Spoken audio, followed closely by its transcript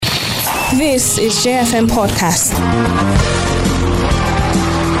This is JFM Podcast.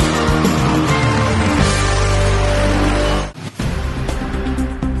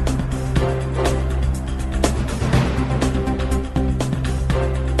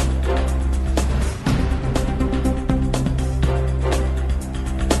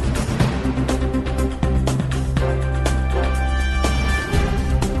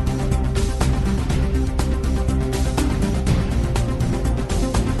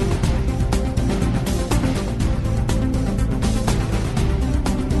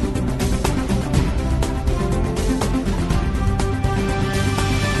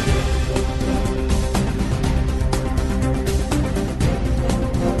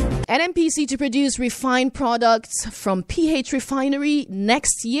 NNPC to produce refined products from PH Refinery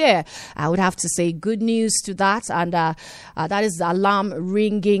next year. I would have to say good news to that, and that is the alarm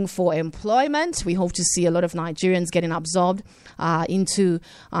ringing for employment. We hope to see a lot of Nigerians getting absorbed into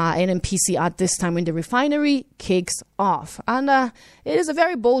NNPC at this time when the refinery kicks off. And it is a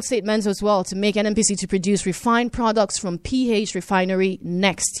very bold statement as well to make NNPC to produce refined products from PH Refinery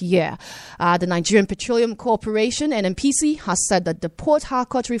next year. The Nigerian Petroleum Corporation, NNPC, has said that the Port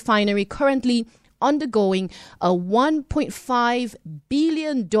Harcourt Refinery currently undergoing a $1.5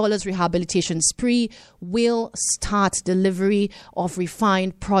 billion rehabilitation spree will start delivery of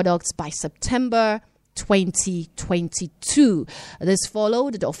refined products by September 2022. This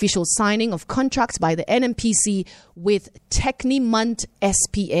followed the official signing of contracts by the NNPC with Technimont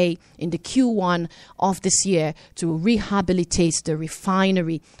SPA in the Q1 of this year to rehabilitate the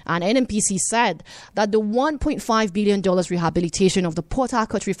refinery. And NNPC said that the $1.5 billion rehabilitation of the Port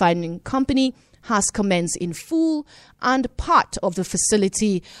Harcourt Refining Company has commenced in full, and part of the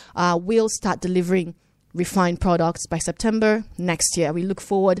facility will start delivering refined products by September next year. We look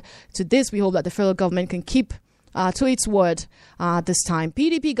forward to this. We hope that the federal government can keep to its word this time.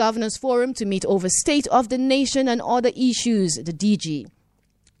 PDP Governors Forum to meet over state of the nation and other issues, the DG.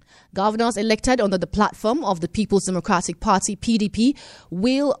 Governors elected under the platform of the People's Democratic Party, PDP,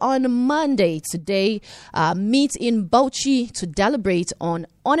 will on Monday today meet in Bauchi to deliberate on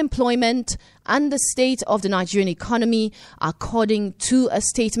unemployment and the state of the Nigerian economy, according to a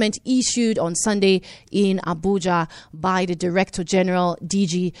statement issued on Sunday in Abuja by the Director General,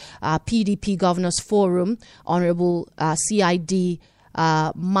 DG, PDP Governors Forum, Honorable CID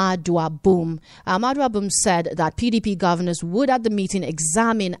Madua Boom. Madua Boom said that PDP governors would at the meeting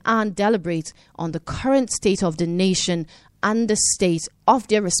examine and deliberate on the current state of the nation and the state of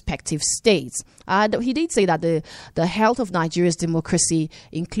their respective states. He did say that the health of Nigeria's democracy,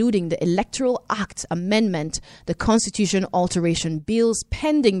 including the Electoral Act amendment, the constitution alteration bills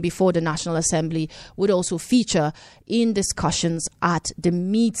pending before the National Assembly, would also feature in discussions at the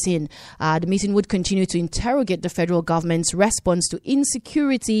meeting. The meeting would continue to interrogate the federal government's response to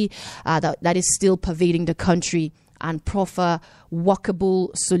insecurity that is still pervading the country and proffer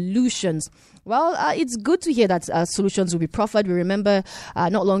workable solutions. Well, it's good to hear that solutions will be proffered. We remember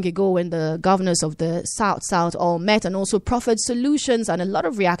not long ago when the governors of the South all met and also proffered solutions, and a lot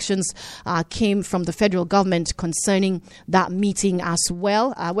of reactions came from the federal government concerning that meeting as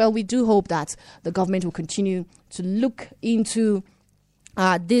well. Well, we do hope that the government will continue to look into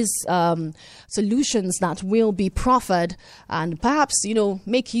these solutions that will be proffered and perhaps,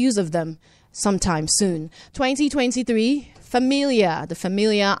 make use of them sometime soon. 2023, the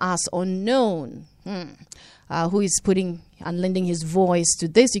familiar as unknown. Who is putting and lending his voice to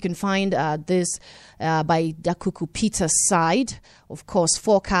this? You can find this by Dakuku Peter's side. Of course,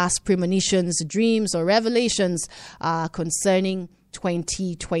 forecasts, premonitions, dreams, or revelations concerning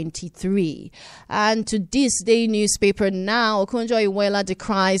 2023. And to this day newspaper now, Okonjo-Iweala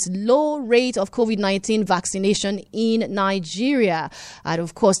decries low rate of COVID-19 vaccination in Nigeria. And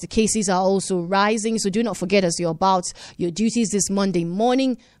of course, the cases are also rising. So do not forget, as you're about your duties this Monday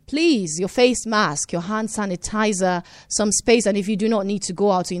morning, please, your face mask, your hand sanitizer, some space. And if you do not need to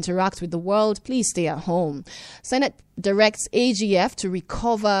go out to interact with the world, please stay at home. Senate directs AGF to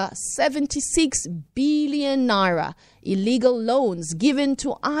recover 76 billion naira illegal loans given to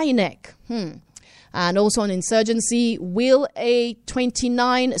INEC. And also on insurgency, will a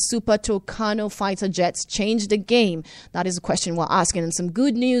 29 Super Tucano fighter jets change the game? That is a question we're asking. And some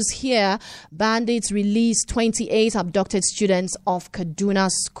good news here. Bandits released 28 abducted students of Kaduna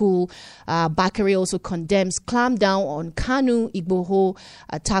School. Bakari also condemns clampdown on Kanu Igboho,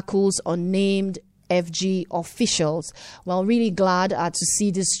 tackles unnamed FG officials. Well, really glad to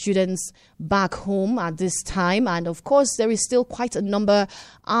see the students back home at this time. And of course, there is still quite a number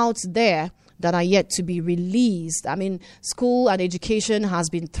out there that are yet to be released. I mean, school and education has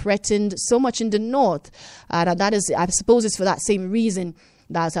been threatened so much in the north. And that is, I suppose it's for that same reason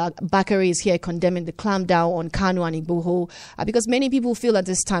that Bakare is here condemning the clampdown on Kanu and Igboho, because many people feel at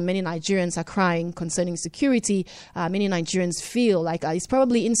this time, many Nigerians are crying concerning security. Many Nigerians feel like it's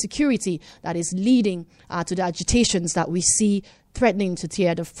probably insecurity that is leading to the agitations that we see threatening to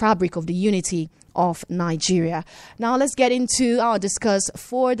tear the fabric of the unity of Nigeria. Now let's get into our discuss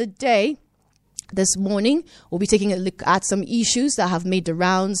for the day. This morning, we'll be taking a look at some issues that have made the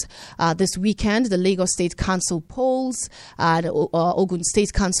rounds this weekend. The Lagos State Council polls, the Ogun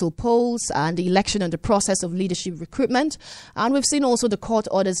State Council polls, and the election and the process of leadership recruitment. And we've seen also the court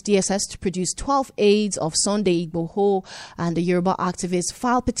orders DSS to produce 12 aides of Sunday Igboho, and the Yoruba activists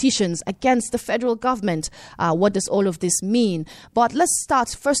file petitions against the federal government. What does all of this mean? But let's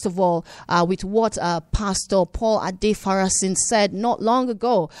start, first of all, with what Pastor Paul Adefarasin said not long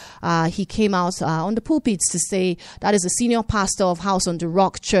ago. He came out on the pulpits to say, that is the senior pastor of House on the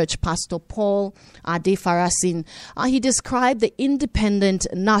Rock Church, Pastor Paul Adefarasin. He described the Independent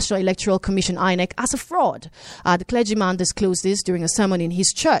National Electoral Commission, INEC, as a fraud. The clergyman disclosed this during a sermon in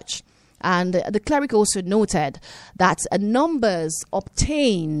his church. And the cleric also noted that numbers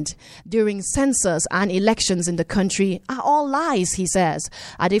obtained during census and elections in the country are all lies, he says.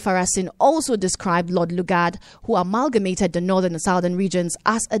 Adefarasin also described Lord Lugard, who amalgamated the northern and southern regions,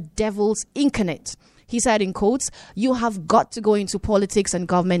 as a devil's incarnate. He said, in quotes, "You have got to go into politics and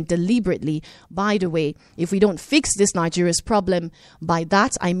government deliberately. By the way, if we don't fix this Nigeria's problem, by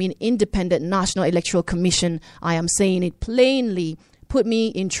that I mean Independent National Electoral Commission, I am saying it plainly. Put me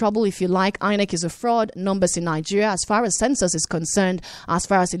in trouble if you like. INEC is a fraud. Numbers in Nigeria, as far as census is concerned, as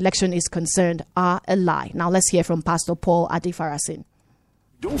far as election is concerned, are a lie." Now let's hear from Pastor Paul Adefarasin.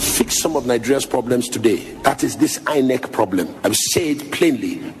 Don't fix some of Nigeria's problems today. That is this INEC problem. I've said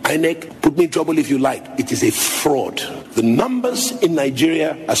plainly, INEC, put me in trouble if you like. It is a fraud. The numbers in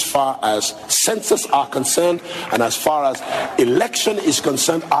Nigeria, as far as census are concerned and as far as election is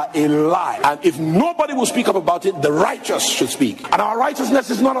concerned, are a lie. And if nobody will speak up about it, the righteous should speak. And our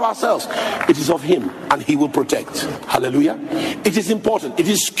righteousness is not of ourselves. It is of him, and he will protect. Hallelujah. It is important. It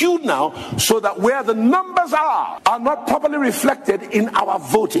is skewed now so that where the numbers are not properly reflected in our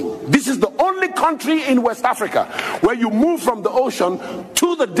voting. This is the only country in West Africa where you move from the ocean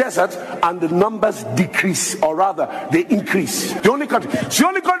to the desert and the numbers decrease, or rather they increase. The only country. It's the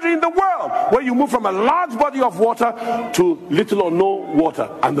only country in the world where you move from a large body of water to little or no water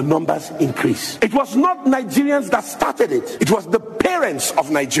and the numbers increase. It was not Nigerians that started it. It was the parents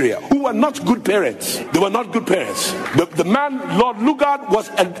of Nigeria who were not good parents. They were not good parents. The man, Lord Lugard, was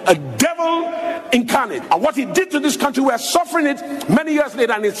a devil incarnate. And what he did to this country, we are suffering it many years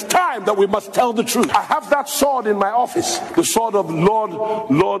later, and it's time that we must tell the truth. I have that sword in my office, the sword of Lord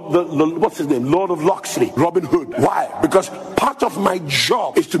of Locksley, Robin Hood. Why? Because part of my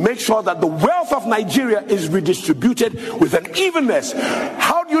job is to make sure that the wealth of Nigeria is redistributed with an evenness.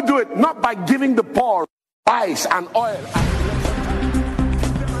 How do you do it? Not by giving the poor rice and oil.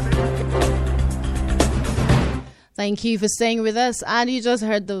 Thank you for staying with us. And you just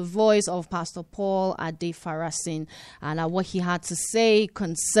heard the voice of Pastor Paul Adefarasin and what he had to say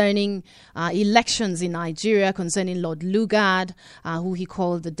concerning elections in Nigeria, concerning Lord Lugard, who he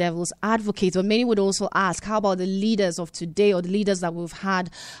called the devil's advocate. But many would also ask, how about the leaders of today, or the leaders that we've had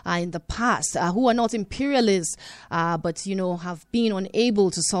in the past, who are not imperialists, but, have been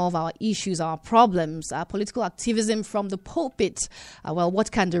unable to solve our issues, our problems, political activism from the pulpit? Well,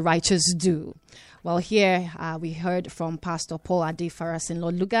 what can the righteous do? Well, here we heard from Pastor Paul Adefarasin.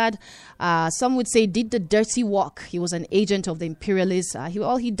 Lord Lugard, some would say, did the dirty work. He was an agent of the imperialists.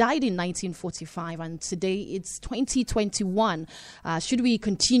 He died in 1945, and today it's 2021. Should we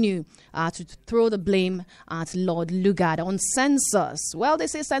continue to throw the blame at Lord Lugard on census? Well, they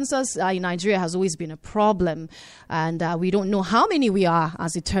say census in Nigeria has always been a problem, and we don't know how many we are,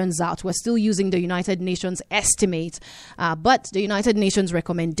 as it turns out. We're still using the United Nations estimate, but the United Nations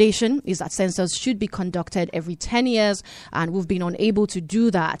recommendation is that census should be conducted every 10 years, and we've been unable to do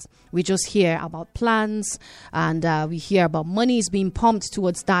that. We just hear about plans, and we hear about monies being pumped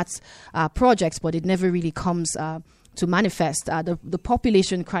towards that project, but it never really comes to manifest. The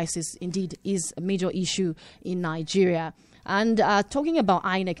population crisis indeed is a major issue in Nigeria. And talking about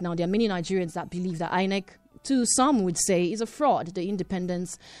INEC now, there are many Nigerians that believe that INEC, to some would say, is a fraud. The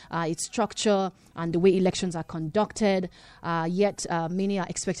independence, its structure, and the way elections are conducted. Yet many are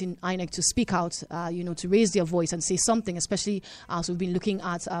expecting INEC to speak out, to raise their voice and say something, especially as we've been looking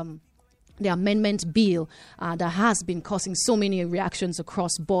at the amendment bill that has been causing so many reactions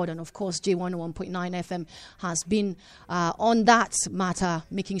across board. And of course, J101.9 FM has been on that matter,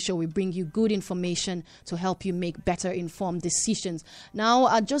 making sure we bring you good information to help you make better informed decisions.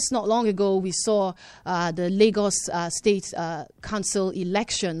 Now, just not long ago, we saw the Lagos State Council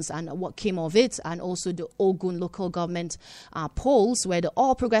elections and what came of it, and also the Ogun local government polls, where the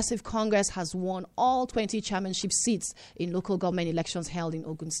All Progressive Congress has won all 20 chairmanship seats in local government elections held in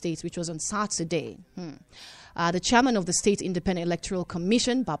Ogun State, which was on Saturday. The chairman of the State Independent Electoral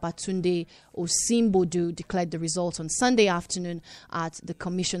Commission, Babatunde Osimbodu, declared the results on Sunday afternoon at the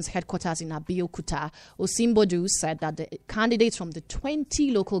commission's headquarters in Abeokuta. Osimbodu said that the candidates from the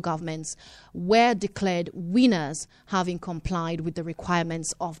 20 local governments were declared winners, having complied with the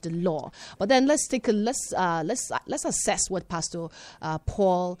requirements of the law. But then let's assess what Pastor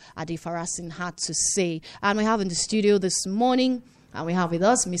Paul Adefarasin had to say. And we have in the studio this morning, and we have with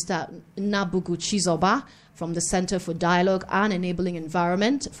us Mr. Nabugu Chizoba from the Center for Dialogue and Enabling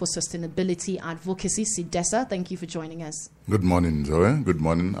Environment for Sustainability Advocacy, CIDESA. Thank you for joining us. Good morning, Zoe. Good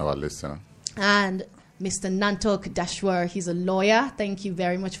morning, our listener. And Mr. Nantok Dashwar, he's a lawyer. Thank you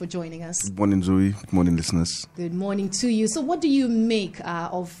very much for joining us. Good morning, Zoe. Good morning, listeners. Good morning to you. So what do you make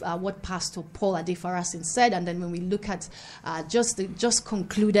of what Pastor Paul Adefarasin said? And then when we look at just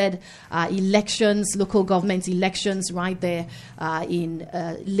concluded elections, local government elections right there in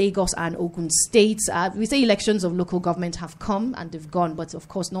Lagos and Ogun states. We say elections of local government have come and they've gone, but of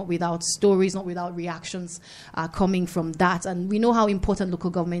course not without stories, not without reactions coming from that. And we know how important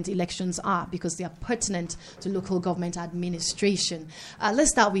local government elections are because they are pertinent to local government administration.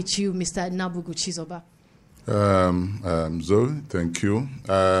 Let's start with you, Mr. Nabugu Chizoba. Zoe, thank you.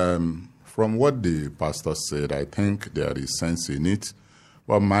 From what the pastor said, I think there is sense in it.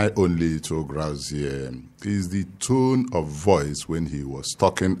 But my only two grounds here is the tone of voice when he was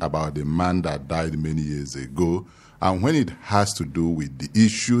talking about the man that died many years ago, and when it has to do with the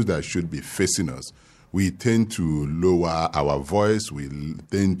issues that should be facing us. We tend to lower our voice, we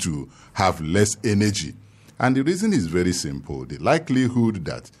tend to have less energy. And the reason is very simple. The likelihood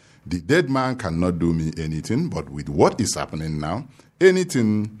that the dead man cannot do me anything, but with what is happening now,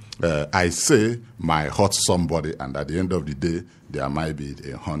 anything I say might hurt somebody, and at the end of the day, there might be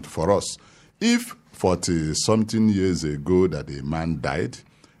a hunt for us. If 40-something years ago that a man died,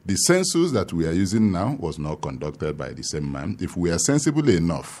 the census that we are using now was not conducted by the same man. If we are sensible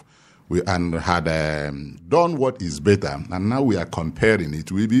enough, we had done what is better, and now we are comparing it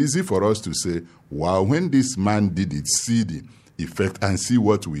will be easy for us to say, wow, when this man did it, see the effect and see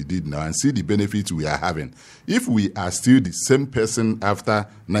what we did now and see the benefits we are having. If we are still the same person after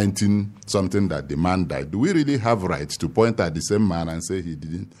 19-something that the man died, do we really have rights to point at the same man and say he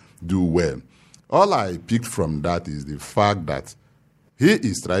didn't do well? All I picked from that is the fact that he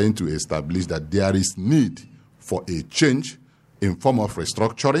is trying to establish that there is need for a change in form of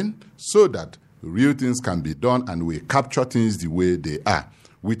restructuring so that real things can be done and we capture things the way they are.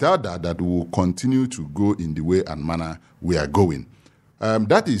 Without that we will continue to go in the way and manner we are going.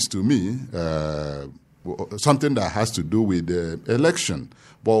 That is, to me, something that has to do with the election.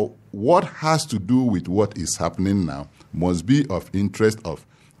 But what has to do with what is happening now must be of interest of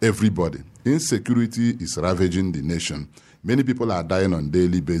everybody. Insecurity is ravaging the nation. Many people are dying on a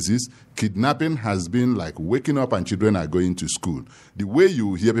daily basis. Kidnapping has been like waking up and children are going to school. The way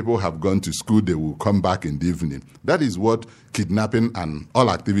you hear people have gone to school, they will come back in the evening. That is what kidnapping and all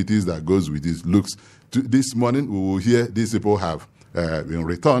activities that goes with this looks. This morning, we will hear these people have been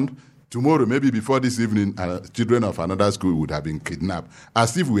returned. Tomorrow, maybe before this evening, children of another school would have been kidnapped,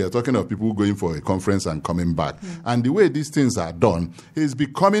 as if we are talking of people going for a conference and coming back. And the way these things are done is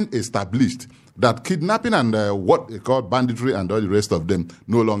becoming established that kidnapping and what they call banditry and all the rest of them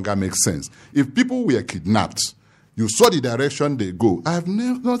no longer makes sense. If people were kidnapped, you saw the direction they go. I have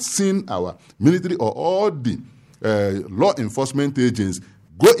not seen our military or all the law enforcement agents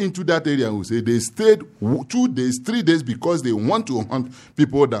go into that area and will say they stayed 2 days, 3 days because they want to hunt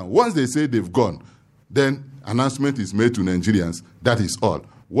people down. Once they say they've gone, then announcement is made to Nigerians. That is all.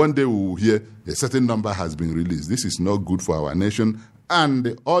 One day we will hear a certain number has been released. This is not good for our nation. And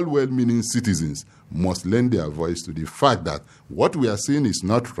the all well-meaning citizens must lend their voice to the fact that what we are seeing is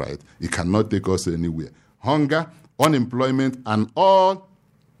not right. It cannot take us anywhere. Hunger, unemployment, and all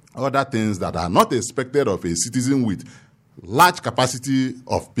other things that are not expected of a citizen with large capacity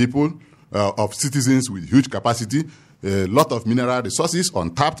of people, of citizens with huge capacity, a lot of mineral resources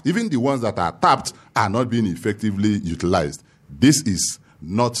untapped. Even the ones that are tapped are not being effectively utilized. This is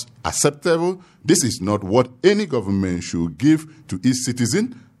not acceptable. This is not what any government should give to its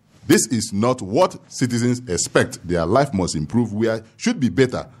citizen. This is not what citizens expect. Their life must improve. We should be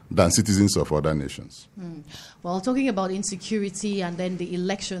better than citizens of other nations. Well, talking about insecurity and then the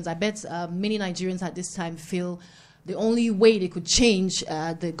elections, I bet many Nigerians at this time feel the only way they could change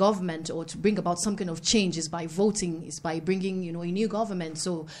the government or to bring about some kind of change is by voting, is by bringing, a new government.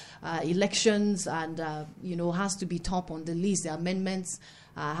 So elections and, has to be top on the list. The amendments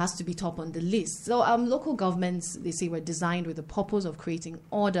has to be top on the list. So local governments, they say, were designed with the purpose of creating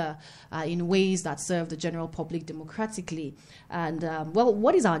order in ways that serve the general public democratically. And,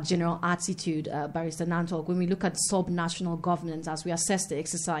 what is our general attitude, Barrister Nantalk, when we look at sub-national governance as we assess the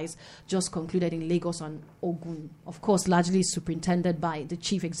exercise just concluded in Lagos and Ogun, of course, largely superintended by the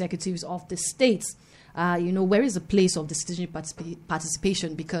chief executives of the states? Where is the place of the citizen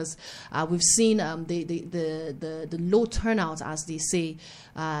participation? Because we've seen the low turnout, as they say,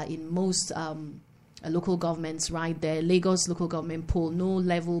 in most local governments right there. Lagos local government poll, no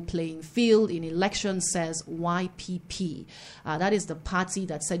level playing field in elections, says YPP. That is the party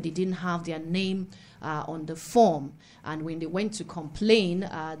that said they didn't have their name on the form. And when they went to complain,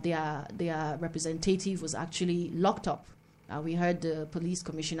 their representative was actually locked up. We heard the police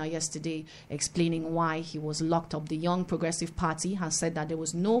commissioner yesterday explaining why he was locked up. The Young Progressive Party has said that there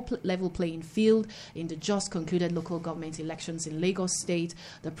was no level playing field in the just concluded local government elections in Lagos State.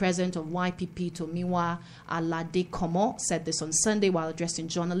 The president of YPP, Tomiwa Aladekomo, said this on Sunday while addressing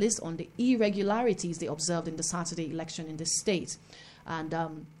journalists on the irregularities they observed in the Saturday election in the state.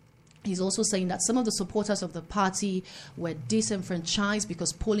 And he's also saying that some of the supporters of the party were disenfranchised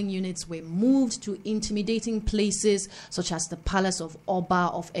because polling units were moved to intimidating places such as the Palace of Oba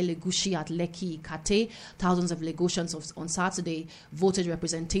of Elegushi at Lekki, Ikate. Thousands of Lagosians on Saturday voted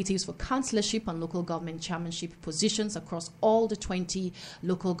representatives for councillorship and local government chairmanship positions across all the 20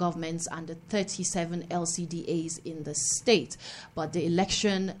 local governments and the 37 LCDAs in the state. But the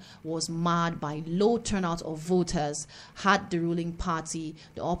election was marred by low turnout of voters, had the ruling party,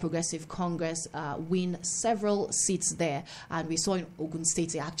 the All Progressive Congress, win several seats there. And we saw in Ogun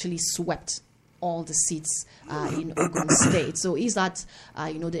State, they actually swept all the seats in Ogun State. So is that,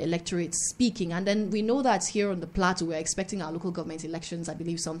 the electorate speaking? And then we know that here on the plateau, we're expecting our local government elections, I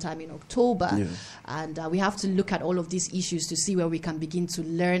believe, sometime in October. Yes. And we have to look at all of these issues to see where we can begin to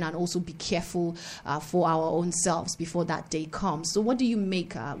learn and also be careful for our own selves before that day comes. So what do you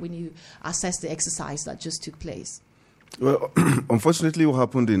make when you assess the exercise that just took place? Well, unfortunately, what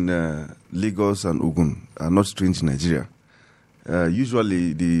happened in Lagos and Ogun are not strange in Nigeria.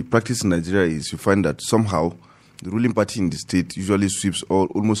 Usually, the practice in Nigeria is you find that somehow the ruling party in the state usually sweeps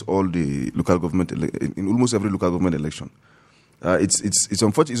almost all the local government in almost every local government election. It's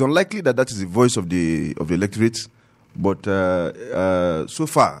unfortunate. It's unlikely that is the voice of the electorate, but so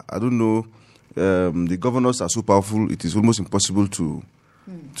far, I don't know. The governors are so powerful; it is almost impossible to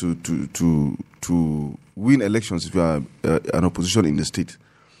win elections if you are an opposition in the state.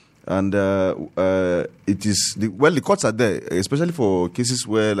 And it is, the courts are there, especially for cases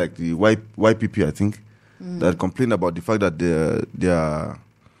where, like the YPP, I think, that complained about the fact that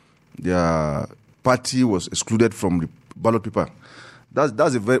their party was excluded from the ballot paper.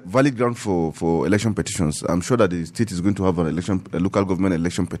 That's a very valid ground for election petitions. I'm sure that the state is going to have a local government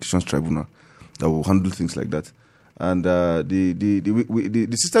election petitions tribunal that will handle things like that. And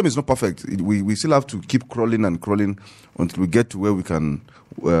the system is not perfect. We still have to keep crawling until we get to where we can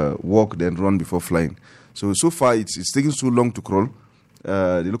walk, then run before flying. So far, it's taking so long to crawl.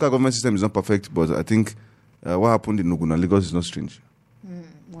 The local government system is not perfect, but I think what happened in Ogun and Lagos is not strange.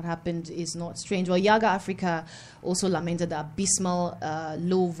 What happened is not strange. Well, Yaga Africa also lamented the abysmal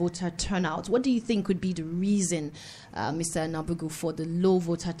low voter turnout. What do you think could be the reason, Mr. Nabugu, for the low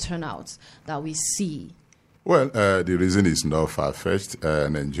voter turnout that we see? Well, the reason is not far-fetched.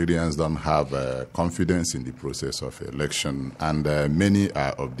 Nigerians don't have confidence in the process of election, and many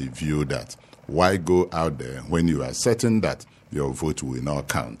are of the view that why go out there when you are certain that your vote will not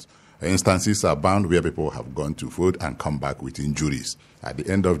count? Instances are bound where people have gone to vote and come back with injuries. At the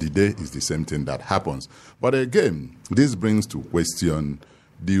end of the day, it's the same thing that happens. But again, this brings to question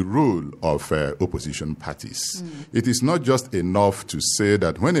the role of opposition parties. It is not just enough to say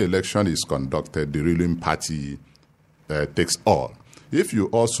that when an election is conducted, the ruling party takes all. If you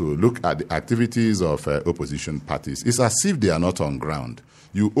also look at the activities of opposition parties, it's as if they are not on ground.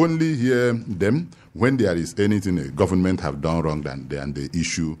 You only hear them when there is anything a government have done wrong, then they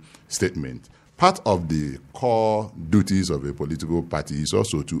issue statement. Part of the core duties of a political party is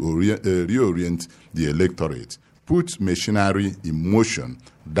also to reorient the electorate, put machinery in motion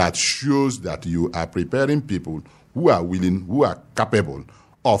that shows that you are preparing people who are willing, who are capable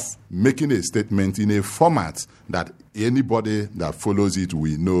of making a statement in a format that anybody that follows it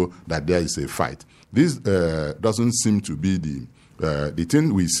will know that there is a fight. This doesn't seem to be the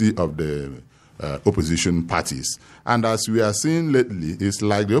thing we see of the opposition parties. And as we are seeing lately, it's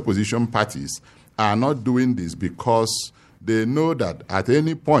like the opposition parties are not doing this because they know that at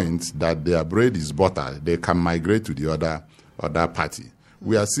any point that their bread is buttered, they can migrate to the other party.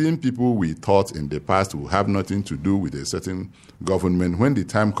 We are seeing people we thought in the past who have nothing to do with a certain government. When the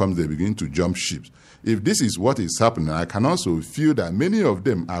time comes, they begin to jump ship. If this is what is happening, I can also feel that many of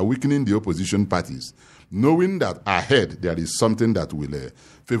them are weakening the opposition parties, knowing that ahead there is something that will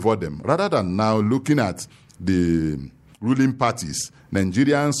favor them. Rather than now looking at the ruling parties,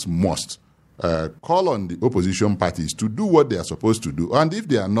 Nigerians must call on the opposition parties to do what they are supposed to do. And if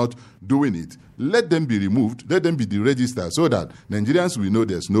they are not doing it, let them be removed, let them be deregistered so that Nigerians will know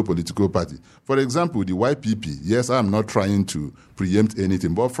there's no political party. For example, the YPP, yes, I'm not trying to preempt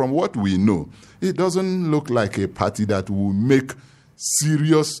anything, but from what we know, it doesn't look like a party that will make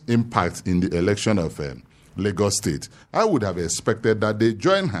serious impact in the election of Lagos State. I would have expected that they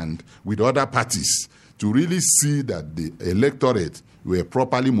join hand with other parties to really see that the electorate were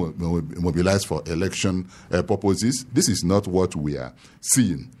properly mobilized for election purposes. This is not what we are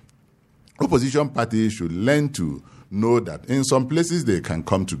seeing. Opposition parties should learn to know that in some places they can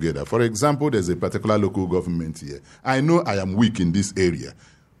come together. For example, there's a particular local government here. I know I am weak in this area.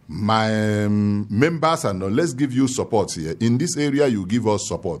 My members are not, let's give you support here. In this area, you give us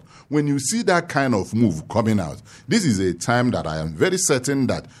support. When you see that kind of move coming out, this is a time that I am very certain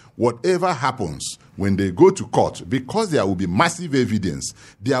that whatever happens, when they go to court, because there will be massive evidence,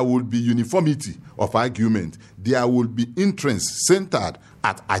 there will be uniformity of argument, there will be interest centered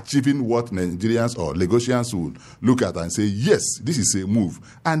at achieving what Nigerians or Lagosians will look at and say, yes, this is a move.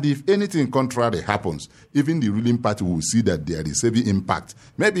 And if anything contrary happens, even the ruling party will see that there is heavy impact.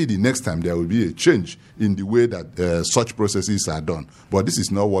 Maybe the next time there will be a change in the way that such processes are done. But this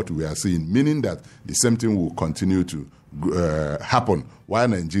is not what we are seeing, meaning that the same thing will continue to happen while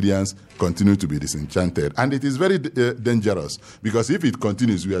Nigerians continue to be disenchanted. And it is very dangerous, because if it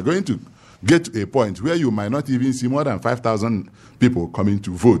continues, we are going to get to a point where you might not even see more than 5,000 people coming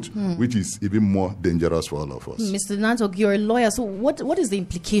to vote, which is even more dangerous for all of us. Mr. Nantok, you're a lawyer, so what is the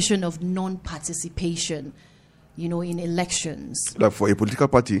implication of non-participation, in elections? Like for a political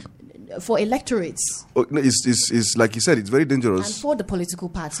party? For electorates. Oh, no, it's like you said, it's very dangerous. And for the political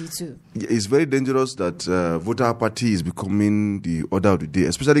party too. It's very dangerous that voter apathy is becoming the order of the day,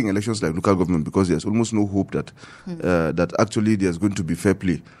 especially in elections like local government, because there's almost no hope that that actually there's going to be fair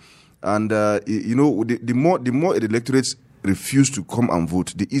play. And the more the electorates refuse to come and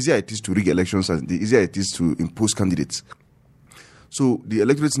vote, the easier it is to rig elections and the easier it is to impose candidates. So the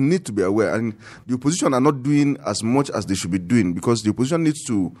electorates need to be aware, and the opposition are not doing as much as they should be doing, because the opposition needs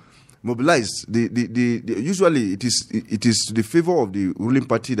to mobilize. Usually it is to the favor of the ruling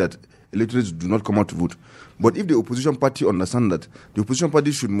party that electorates do not come out to vote. But if the opposition party understand that, the opposition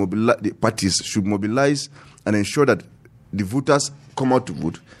party should mobilize, the parties should mobilize and ensure that the voters come out to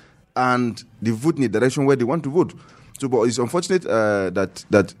vote and they vote in the direction where they want to vote. So, but it's unfortunate that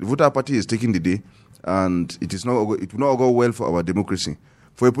the voter party is taking the day, and it will not go well for our democracy.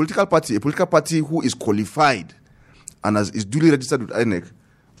 For a political party who is qualified and is duly registered with INEC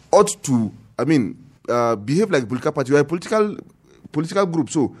ought to, behave like a political party. You are a political group,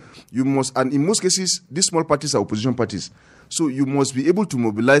 so you must, and in most cases, these small parties are opposition parties. So you must be able to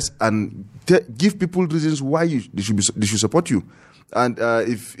mobilize and give people reasons why they should support you. And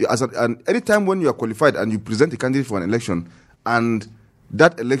and any time when you are qualified and you present a candidate for an election, and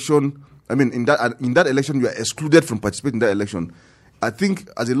that election, in that election you are excluded from participating in that election, I think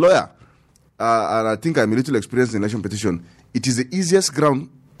as a lawyer, and I think I'm a little experienced in election petition, it is the easiest ground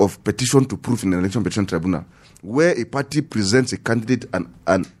of petition to prove in an election petition tribunal, where a party presents a candidate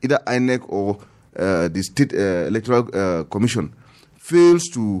and either INEC or the State Electoral Commission fails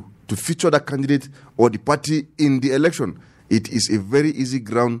to feature that candidate or the party in the election. It is a very easy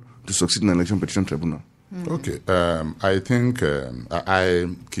ground to succeed in an election petition tribunal. Okay, I think I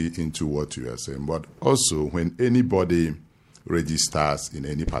key into what you are saying, but also when anybody registers in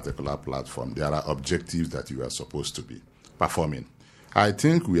any particular platform, there are objectives that you are supposed to be performing. I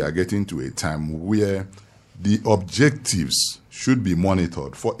think we are getting to a time where the objectives should be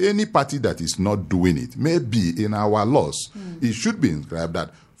monitored. For any party that is not doing it, maybe in our laws, it should be inscribed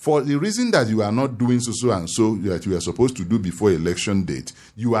that for the reason that you are not doing so and so that you are supposed to do before election date,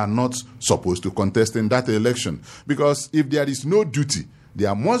 you are not supposed to contest in that election. Because if there is no duty,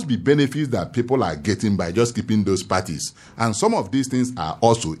 there must be benefits that people are getting by just keeping those parties. And some of these things are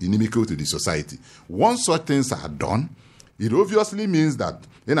also inimical to the society. Once such things are done, it obviously means that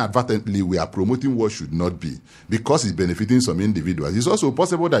inadvertently we are promoting what should not be because it's benefiting some individuals. It's also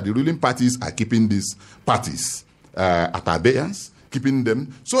possible that the ruling parties are keeping these parties at abeyance, keeping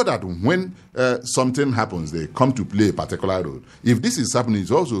them so that when something happens, they come to play a particular role. If this is happening,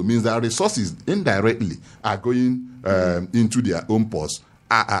 it also means that resources indirectly are going into their own purse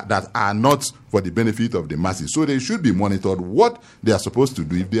that are not for the benefit of the masses. So they should be monitored what they are supposed to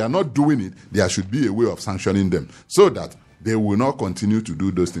do. If they are not doing it, there should be a way of sanctioning them so that they will not continue to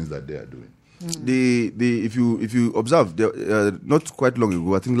do those things that they are doing. If you observe, not quite long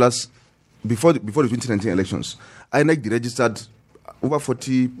ago, I think before the 2019 elections, INEC deregistered over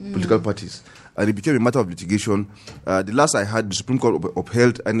 40 political parties, and it became a matter of litigation. The last I heard, the Supreme Court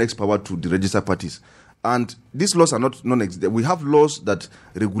upheld INEC's power to deregister parties. And these laws are not non-existent. We have laws that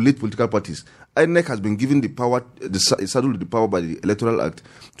regulate political parties. INEC has been given the power, saddled with the power by the Electoral Act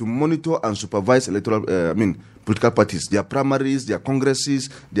to monitor and supervise political parties, their primaries, their congresses,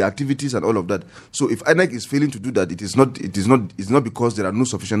 their activities, and all of that. So if INEC is failing to do that, it's not because there are no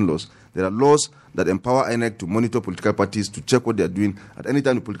sufficient laws. There are laws that empower INEC to monitor political parties, to check what they are doing. At any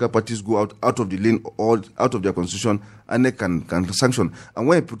time the political parties go out of the lane or out of their constitution, INEC can sanction. And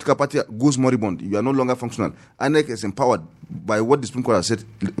when a political party goes moribund, you are no longer functional. INEC is empowered by what the Supreme Court has said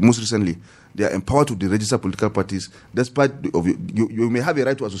most recently. They are empowered to deregister political parties, despite you may have a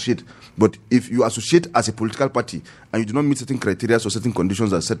right to associate, but if you associate as a political party and you do not meet certain criteria or certain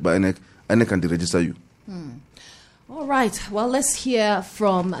conditions as set by INEC, INEC can deregister you. All right. Well, let's hear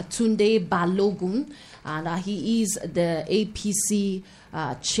from Tunde Balogun, and he is the APC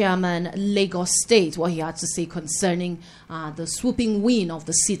chairman, Lagos State. What he had to say concerning the swooping win of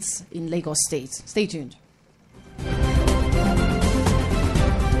the seats in Lagos State. Stay tuned.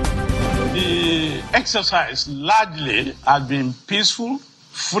 The exercise largely has been peaceful,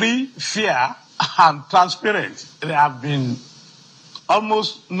 free, fair, and transparent. There have been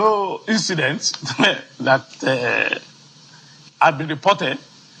almost no incidents that have been reported,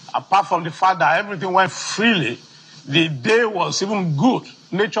 apart from the fact that everything went freely. The day was even good.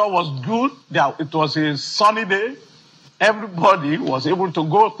 Nature was good. It was a sunny day. Everybody was able to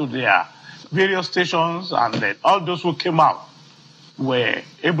go to their various stations, and then all those who came out were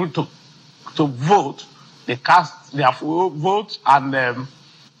able to vote. They cast their votes, and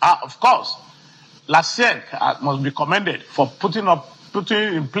of course, LASEC must be commended for putting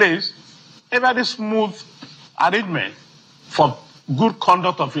in place a very smooth arrangement for good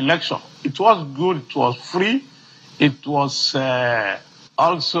conduct of election. It was good, it was free, it was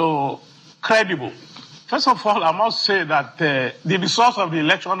also credible. First of all, I must say that the results of the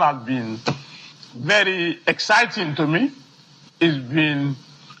election have been very exciting to me. It's been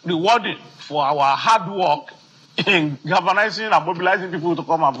rewarding for our hard work in galvanizing and mobilizing people to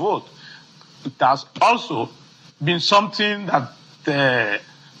come and vote. It has also been something that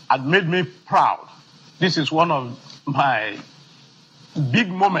had made me proud. This is one of my big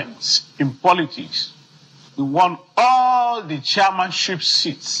moments in politics. We won all the chairmanship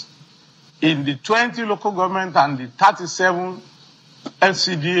seats in the 20 local government and the 37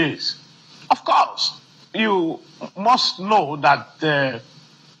 LCDAs. Of course, you must know that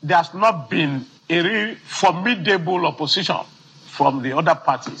there's not been a real formidable opposition from the other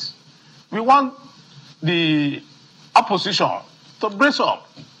parties. We want the opposition to brace up,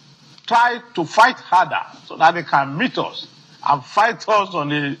 try to fight harder so that they can meet us and fight us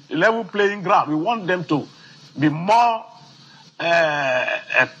on a level playing ground. We want them to be more, we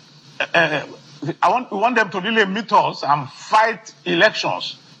want them to really meet us and fight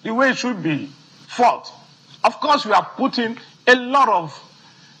elections the way it should be fought. Of course, we are putting a lot of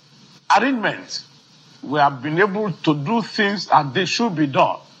arrangements. We have been able to do things and they should be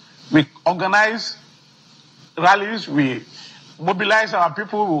done. We organize rallies, we mobilize our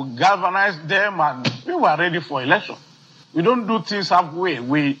people, we galvanize them, and we were ready for election. We don't do things halfway.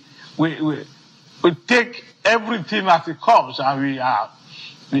 We take everything as it comes, and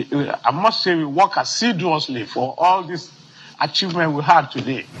I must say we work assiduously for all this achievement we had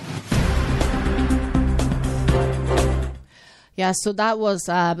today. Yeah, so that was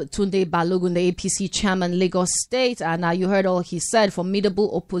Tunde Balogun, the APC chairman, Lagos State, and you heard all he said.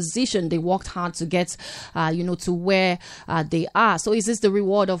 Formidable opposition. They worked hard to get, to where they are. So is this the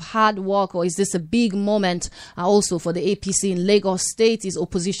reward of hard work, or is this a big moment also for the APC in Lagos State? Is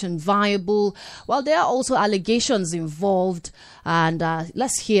opposition viable? Well, there are also allegations involved, and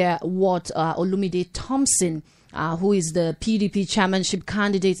let's hear what Olumide Thompson, who is the PDP chairmanship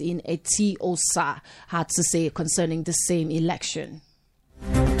candidate in Eti-Osa, had to say concerning the same election.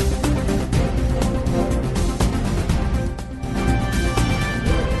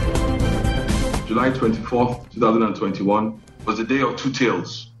 July 24th, 2021, was the day of two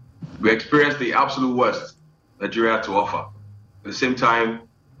tales. We experienced the absolute worst Nigeria had to offer. At the same time,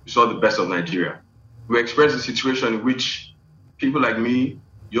 we saw the best of Nigeria. We experienced a situation in which people like me,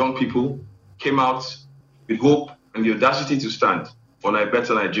 young people, came out with hope and the audacity to stand for a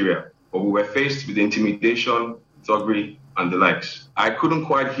better Nigeria. But we were faced with intimidation, thuggery, and the likes. I couldn't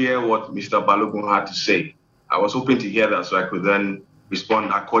quite hear what Mr. Balogun had to say. I was hoping to hear that so I could then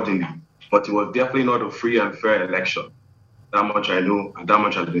respond accordingly. But it was definitely not a free and fair election. That much I know, and that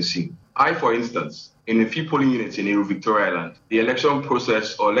much has been seen. For instance, in a few polling units in Eru, Victoria Island, the election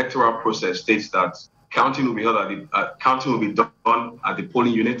process or electoral process states that counting will be done at the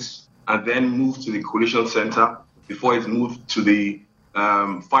polling units and then moved to the collation center before it's moved to the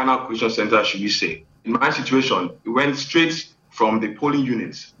final collation center, should we say. In my situation, it went straight from the polling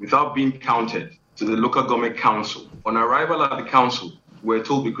units without being counted to the local government council. On arrival at the council, we were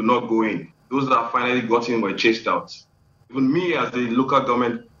told we could not go in. Those that finally got in were chased out. Even me as the local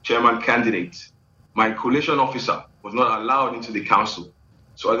government chairman candidate, my collation officer was not allowed into the council.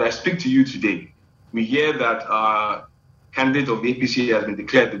 So as I speak to you today, we hear that our candidate of the APC has been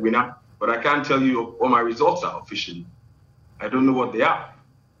declared the winner, but I can't tell you what my results are officially. I don't know what they are,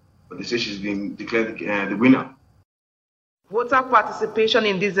 but they say she's been declared the winner. Voter participation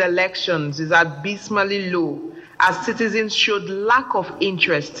in these elections is abysmally low, as citizens showed lack of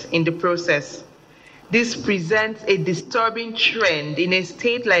interest in the process. This presents a disturbing trend in a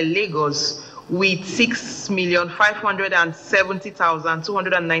state like Lagos, with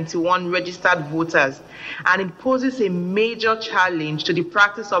 6,570,291 registered voters, and it poses a major challenge to the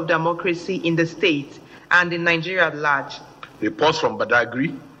practice of democracy in the state and in Nigeria at large. Reports from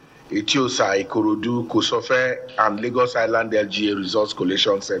Badagry, Etiosa, Ikorodu, Kosofe, and Lagos Island LGA results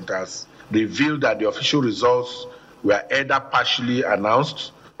collation centers revealed that the official results were either partially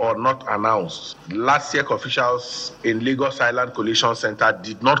announced or not announced. Last year, officials in Lagos Island Collation Center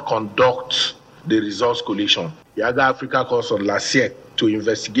did not conduct the results collation. Yaga Africa calls on LASIEC to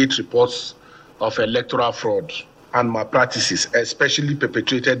investigate reports of electoral fraud and malpractices, especially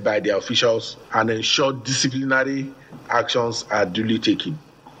perpetrated by their officials, and ensure disciplinary actions are duly taken.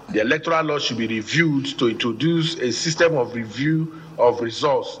 The electoral law should be reviewed to introduce a system of review of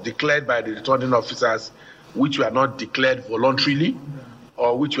results declared by the returning officers, which were not declared voluntarily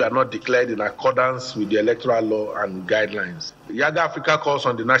or which were not declared in accordance with the electoral law and guidelines. Yaga Africa calls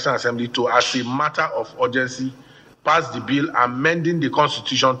on the National Assembly to, as a matter of urgency, pass the bill amending the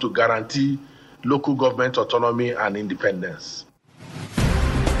Constitution to guarantee local government autonomy and independence.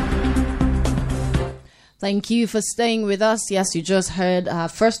 Thank you for staying with us. Yes, you just heard,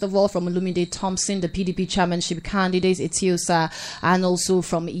 first of all, from Olumide Thompson, the PDP chairmanship candidate, Etiosa, and also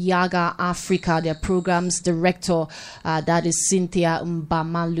from Yaga Africa, their programs director, that is Cynthia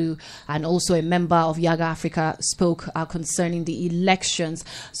Mbamalu, and also a member of Yaga Africa spoke concerning the elections.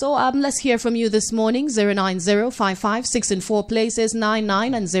 So let's hear from you this morning, 090-55-6 in 4 places,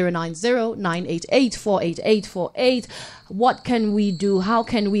 99 and 090-988-48848. What can we do? How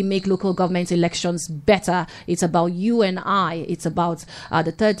can we make local government elections better? It's about you and I. It's about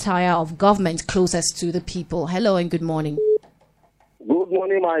the third tier of government closest to the people. Hello and good morning. Good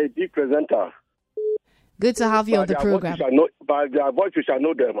morning, my big presenter. Good to have you on the program. By their voice, you shall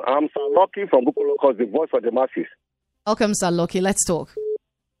know them. I'm Sir Lucky from Bukolokos, the voice for the masses. Welcome, Sir Lucky. Let's talk.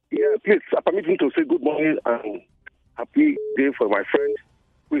 Yeah, please permit me to say good morning and happy day for my friend,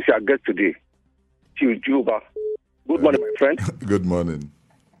 who shall get today, Chief Juba. Good morning, my friend. Good morning.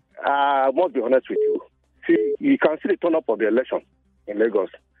 I must be honest with you. See, you can see the turn up of the election in Lagos.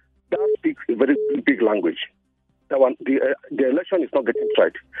 That speaks a very big language. That one, the election is not getting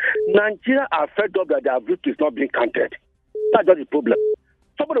right. Nigeria are fed up that their vote is not being counted. That's just the problem.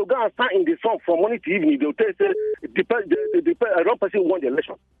 Somebody will go and stand in the sun from morning to evening. They'll tell you, the wrong person won the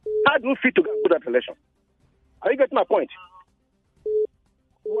election. How do you feel to go to that election? Are you getting my point?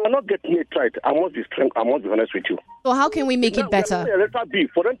 We are not getting it right. I must be honest with you. So how can we make it better? Electoral bill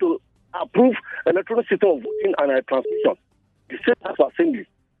for them to approve electronic system of voting and transmission. The same as assembly,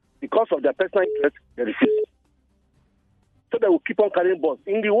 because of their personal interest, they refuse. So they will keep on carrying balls.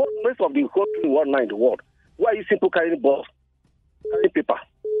 In the world, most of the whole world now in the world, why are you simple carrying balls, carrying paper?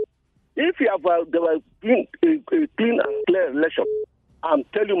 If you have there were clean and clear election, I'm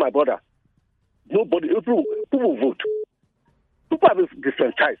telling you, my brother, nobody, people will vote. People have been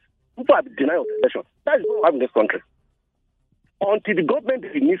disenfranchised. People have been denied of the election. That is what we have in this country. Until the government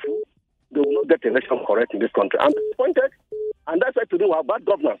is needful, they will not get the election correct in this country. I'm disappointed, and that's why today we have bad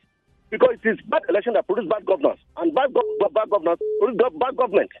governance. Because it is bad election that produce bad governance, and bad governance produce bad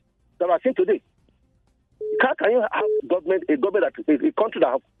government that we are seeing today. How can you have a country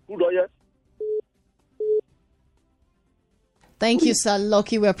that has good oil, Thank you, Sir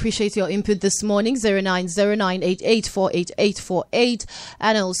Lucky. We appreciate your input this morning. 09098848848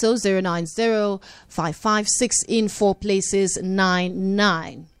 and also 090-556 in 4 places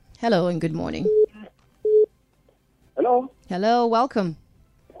 99. Hello and good morning. Hello? Hello, welcome.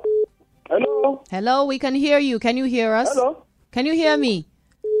 Hello? Hello, we can hear you. Can you hear us? Hello? Can you hear me?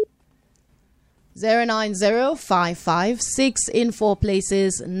 090-556 in 4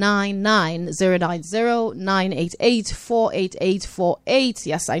 places 99. 090-988-48848.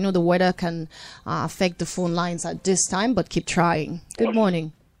 Yes, I know the weather can affect the phone lines at this time, but keep trying. Good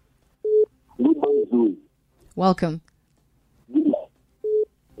morning. Good morning, Zoe. Welcome.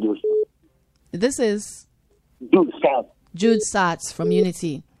 This is Jude Sars. Jude Sats from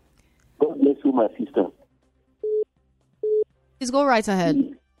Unity. God bless you, my sister. Please go right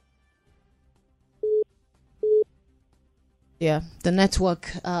ahead. Yeah, the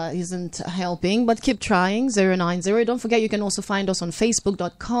network isn't helping, but keep trying. 090. Don't forget, you can also find us on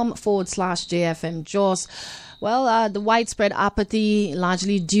facebook.com/JFM Jaws. Well, the widespread apathy,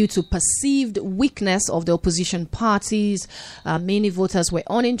 largely due to perceived weakness of the opposition parties. Many voters were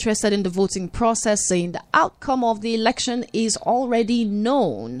uninterested in the voting process, saying the outcome of the election is already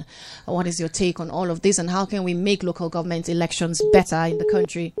known. What is your take on all of this, and how can we make local government elections better in the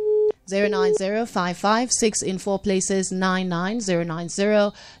country? 090-556 in 4 places 99.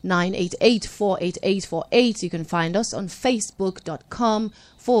 090-988-48848. You can find us on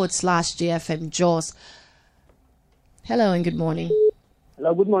facebook.com/JFM Jaws. Hello and good morning.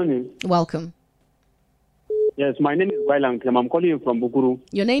 Hello, good morning. Welcome. Yes, my name is Gwailang. I'm calling you from Bukuru.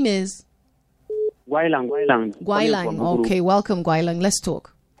 Your name is? Gwailang. Gwailang. Okay, welcome, Gwailang. Let's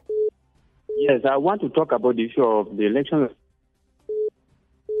talk. Yes, I want to talk about the issue of the election.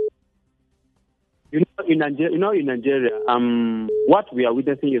 In Nigeria, what we are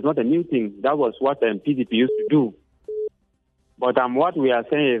witnessing is not a new thing. That was what PDP used to do. But what we are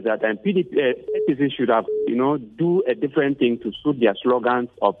saying is that APC should have, do a different thing to suit their slogans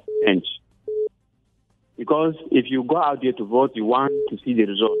of change. Because if you go out there to vote, you want to see the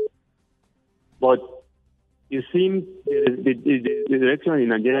result. But it seems the election in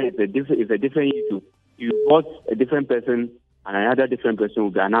Nigeria is a different issue. You vote a different person, and another different person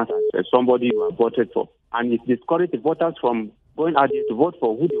will be announced as somebody you have voted for. And it discourages the voters from going out there to vote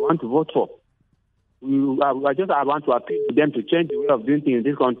for who they want to vote for. I want to appeal to them to change the way of doing things in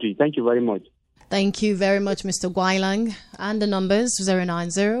this country. Thank you very much. Thank you very much, Mr. Gwailang. And the numbers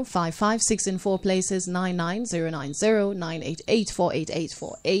 090-556 in 4 places 99.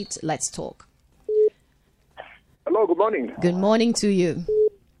 090-988-48848. Let's talk. Hello, good morning. Good morning to you.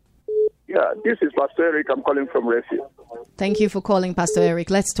 Yeah, this is Pastor Eric. I'm calling from Refi. Thank you for calling, Pastor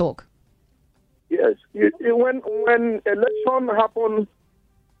Eric. Let's talk. Yes, when election happened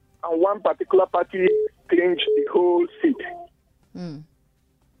and one particular party clinched the whole seat, the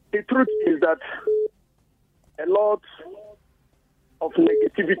truth is that a lot of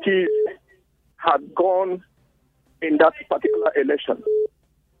negativity had gone in that particular election.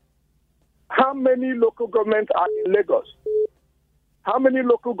 How many local governments are in Lagos? How many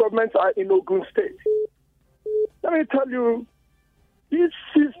local governments are in Ogun State? Let me tell you, this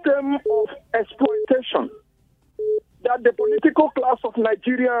system of exploitation that the political class of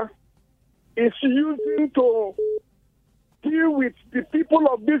Nigeria is using to deal with the people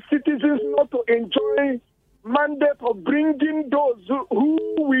of these citizens not to enjoy mandate of bringing those who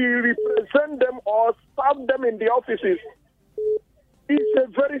will represent them or serve them in the offices is a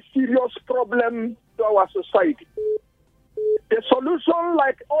very serious problem to our society. The solution,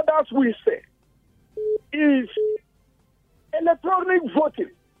 like others will say, is electronic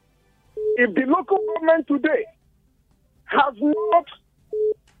voting. If the local government today has not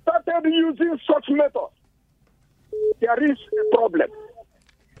started using such methods, there is a problem.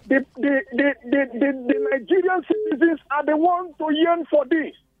 The Nigerian citizens are the ones to yearn for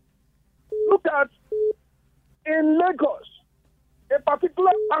this. Look at, in Lagos, a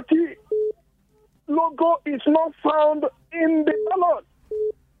particular party logo is not found in the ballot.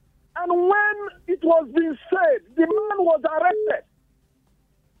 And when it was being said, the man was arrested.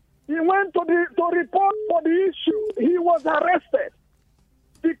 He went to report for the issue. He was arrested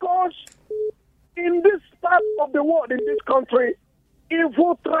because in this part of the world, in this country,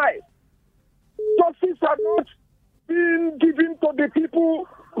 evil thrives. Justice has not been given to the people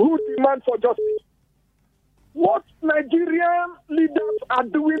who demand for justice. What Nigerian leaders are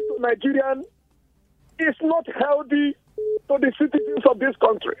doing to Nigerians is not healthy to the citizens of this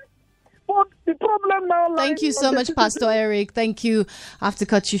country. But the problem now. Thank you so much, Pastor Eric. Thank you. I have to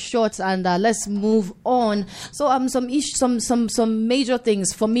cut you short, and let's move on. So, some major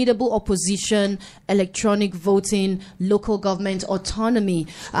things: formidable opposition, electronic voting, local government autonomy.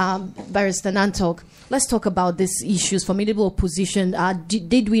 Barrister Nantok, let's talk about these issues. Formidable opposition.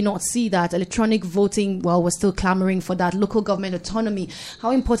 Did we not see that electronic voting? Well, we're still clamoring for that. Local government autonomy.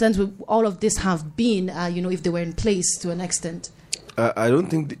 How important would all of this have been? If they were in place to an extent. I don't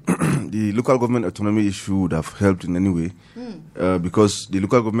think the local government autonomy issue would have helped in any way, because the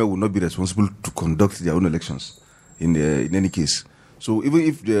local government would not be responsible to conduct their own elections in any case. So even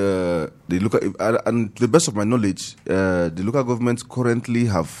if the local, and to the best of my knowledge, the local governments currently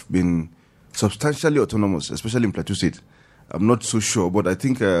have been substantially autonomous, especially in Plateau State. I'm not so sure, but I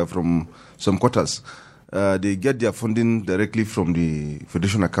think from some quarters, they get their funding directly from the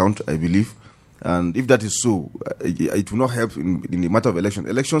Federation account, I believe. And if that is so, it will not help in the matter of elections.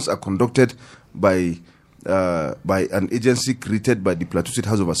 Elections are conducted by an agency created by the Plateau State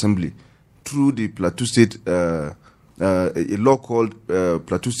House of Assembly through the Plateau State, a law called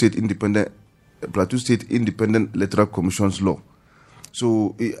Plateau State Independent Electoral Commission's Law.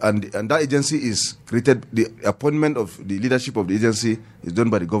 So, and that agency is created. The appointment of the leadership of the agency is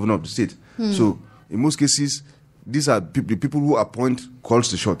done by the governor of the state. So, in most cases, these are the people who appoint calls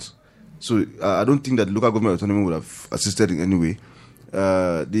the shots. So I don't think that local government autonomy would have assisted in any way.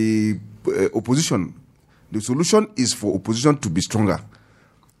 The opposition, the solution is for opposition to be stronger.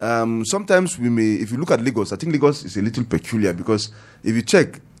 Sometimes we may, if you look at Lagos, I think Lagos is a little peculiar because if you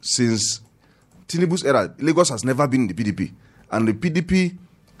check, since Tinubu's era, Lagos has never been in the PDP. And the PDP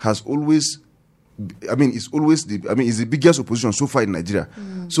has always, is the biggest opposition so far in Nigeria.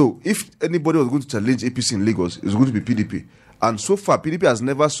 So if anybody was going to challenge APC in Lagos, it's going to be PDP. And so far, PDP has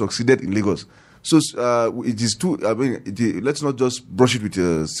never succeeded in Lagos. So it is too. Let's not just brush it with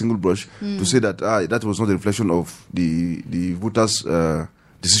a single brush to say that that was not a reflection of the voters'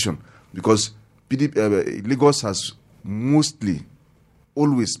 decision, because Lagos has mostly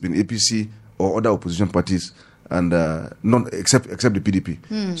always been APC or other opposition parties, and none except the PDP.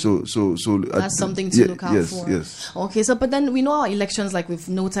 So that's something to look out for. Yes. Okay. So, but then we know our elections, like we've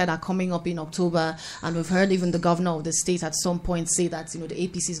noted, are coming up in October, and we've heard even the governor of the state at some point say that the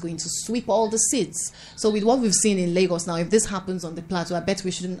APC is going to sweep all the seats. So, with what we've seen in Lagos now, if this happens on the Plateau, I bet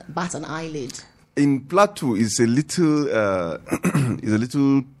we shouldn't bat an eyelid. In Plateau, it's a little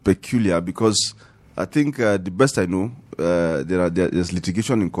peculiar because I think the best I know, there's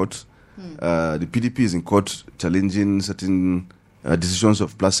litigation in court. The PDP is in court challenging certain decisions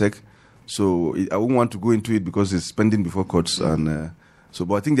of PLASEC. So I won't want to go into it because it's pending before courts. And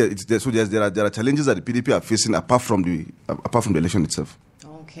but I think that there are challenges that the PDP are facing apart from the election itself.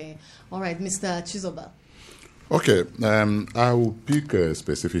 Okay. All right, Mr. Chizoba. Okay. I will pick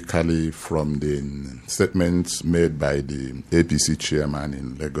specifically from the statements made by the APC chairman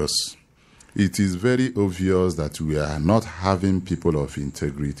in Lagos. It is very obvious that we are not having people of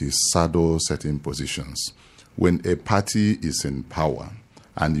integrity saddle certain positions. When a party is in power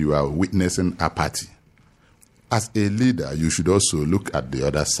and you are witnessing a party, as a leader, you should also look at the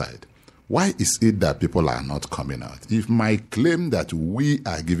other side. Why is it that people are not coming out? If my claim that we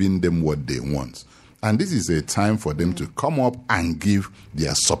are giving them what they want, and this is a time for them to come up and give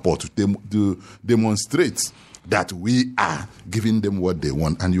their support, to demonstrate that we are giving them what they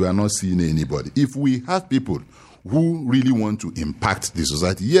want, and you are not seeing anybody. If we have people who really want to impact the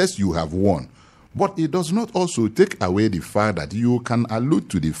society, yes, you have won, but it does not also take away the fact that you can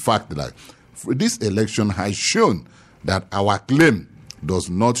allude to the fact that this election has shown that our claim does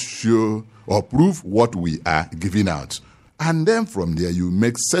not show or prove what we are giving out. And then from there, you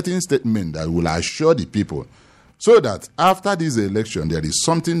make certain statements that will assure the people so that after this election, there is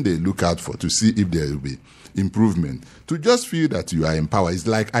something they look out for to see if there will be improvement. To just feel that you are in power, it's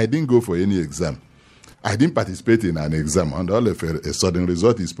like I didn't go for any exam. I didn't participate in an exam, and all of a sudden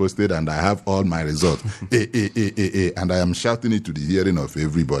result is posted and I have all my results, and I am shouting it to the hearing of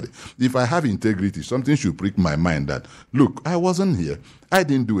everybody. If I have integrity, something should prick my mind that, look, I wasn't here. I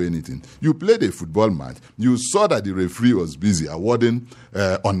didn't do anything. You played a football match. You saw that the referee was busy awarding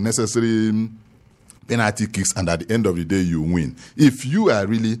unnecessary penalty kicks, and at the end of the day, you win. If you are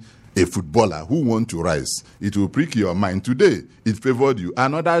really a footballer who wants to rise, it will prick your mind. Today, it favored you.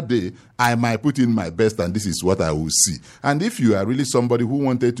 Another day, I might put in my best, and this is what I will see. And if you are really somebody who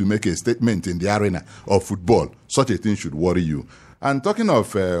wanted to make a statement in the arena of football, such a thing should worry you. And talking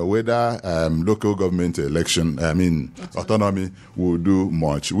of whether local government autonomy will do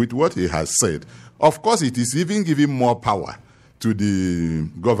much, with what he has said, of course, it is even giving more power to the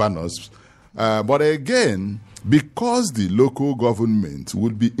governors. But again, because the local government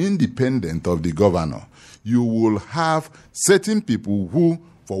will be independent of the governor, you will have certain people who,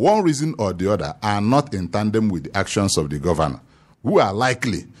 for one reason or the other, are not in tandem with the actions of the governor, who are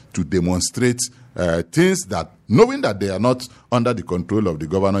likely to demonstrate things that, knowing that they are not under the control of the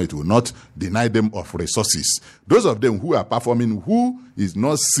governor, it will not deny them of resources. Those of them who are performing, who is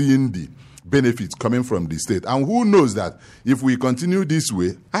not seeing the benefits coming from the state, and who knows that if we continue this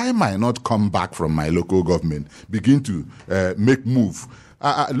way, I might not come back from my local government, begin to make move.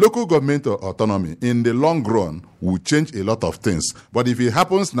 Local government autonomy in the long run will change a lot of things. But if it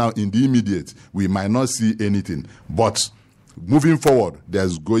happens now in the immediate, we might not see anything. But moving forward,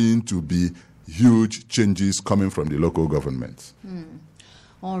 there's going to be huge changes coming from the local government.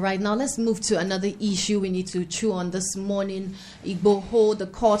 All right, now let's move to another issue we need to chew on this morning. Igboho, the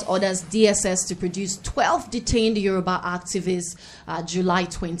court orders DSS to produce 12 detained Yoruba activists July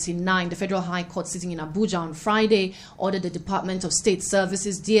 29. The Federal High Court sitting in Abuja on Friday ordered the Department of State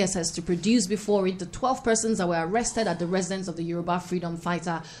Services, DSS, to produce before it the 12 persons that were arrested at the residence of the Yoruba freedom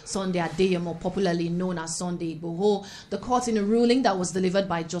fighter Sunday Adeyemo, popularly known as Sunday Igboho. The court, in a ruling that was delivered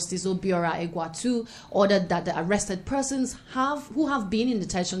by Justice Obiora Egwatu, ordered that the arrested persons who have been in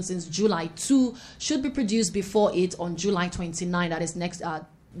detention since July 2 should be produced before it on July 29, that is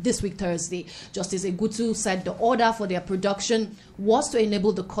this week Thursday. Justice Egutu said the order for their production was to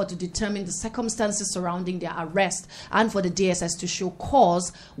enable the court to determine the circumstances surrounding their arrest and for the DSS to show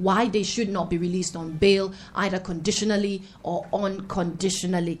cause why they should not be released on bail, either conditionally or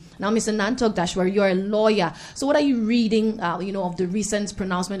unconditionally. Now, Mr. Nantok Dashwari, you're a lawyer. So what are you reading of the recent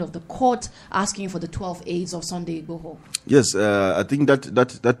pronouncement of the court asking for the 12 aides of Sunday Igboho? Yes, I think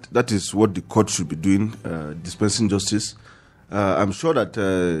that is what the court should be doing, dispensing justice. I'm sure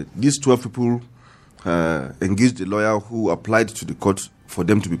that these 12 people engaged a lawyer who applied to the court for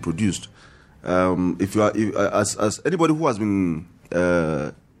them to be produced. If you are, as anybody who has been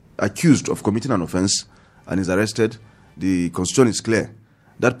accused of committing an offense and is arrested, the constitution is clear.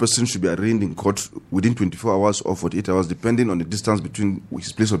 That person should be arraigned in court within 24 hours or 48 hours, depending on the distance between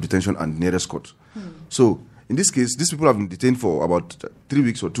his place of detention and the nearest court. So, in this case, these people have been detained for about 3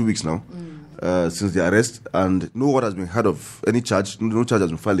 weeks or 2 weeks now. Since the arrest, and no one has been heard of any charge. No charge has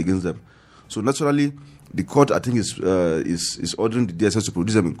been filed against them. So naturally, the court, I think, is ordering the DSS to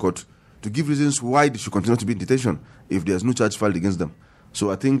produce them in court to give reasons why they should continue to be in detention if there is no charge filed against them. So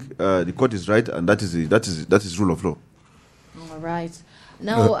I think the court is right, and that is rule of law. All right.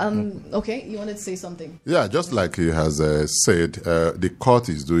 Now, okay, you wanted to say something? Yeah, just like he has said, the court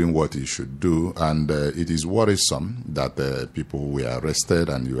is doing what it should do, and it is worrisome that people were arrested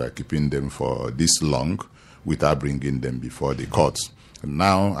and you are keeping them for this long without bringing them before the courts.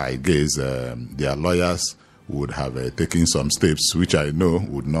 Now, I guess their lawyers would have taken some steps, which I know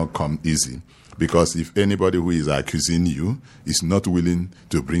would not come easy. Because if anybody who is accusing you is not willing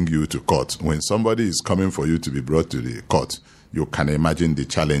to bring you to court, when somebody is coming for you to be brought to the court, you can imagine the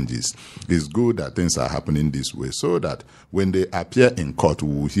challenges. It's good that things are happening this way so that when they appear in court,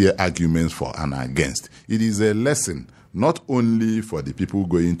 we will hear arguments for and against. It is a lesson not only for the people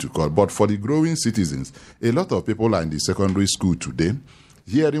going to court, but for the growing citizens. A lot of people are in the secondary school today,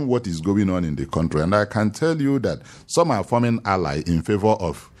 hearing what is going on in the country. And I can tell you that some are forming ally in favor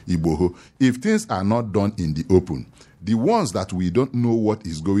of Igboho. If things are not done in the open, the ones that we don't know what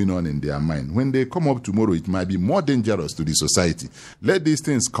is going on in their mind, when they come up tomorrow, it might be more dangerous to the society. Let these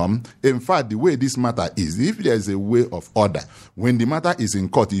things come. In fact, the way this matter is, if there is a way of order, when the matter is in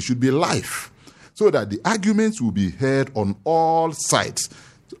court, it should be live, so that the arguments will be heard on all sides.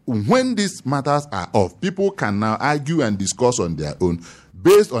 When these matters are off, people can now argue and discuss on their own,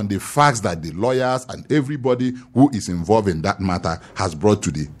 based on the facts that the lawyers and everybody who is involved in that matter has brought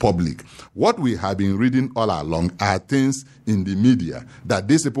to the public. What we have been reading all along are things in the media that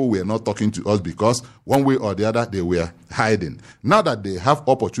these people were not talking to us because one way or the other they were hiding. Now that they have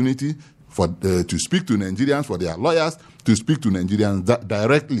opportunity to speak to Nigerians, for their lawyers to speak to Nigerians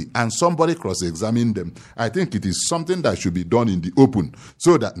directly, and somebody cross-examine them, I think it is something that should be done in the open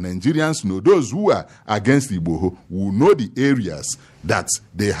so that Nigerians know, those who are against Igboho will know the areas that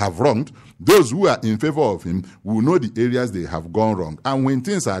they have wronged. Those who are in favor of him will know the areas they have gone wrong. And when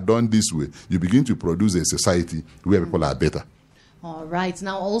things are done this way, you begin to produce a society where people are better. All right.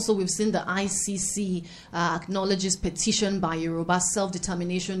 Now, also, we've seen the ICC acknowledges petition by Yoruba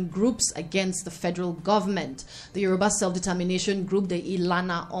self-determination groups against the federal government. The Yoruba self-determination group, the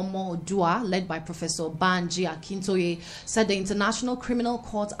Ilana Omo Odua, led by Professor Banji Akintoye, said the International Criminal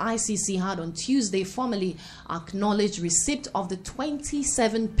Court ICC had on Tuesday formally acknowledged receipt of the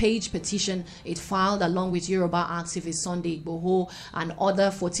 27-page petition it filed along with Yoruba activist Sunday Igboho and other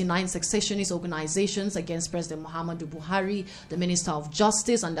 49 secessionist organizations against President Muhammadu Buhari, the Minister of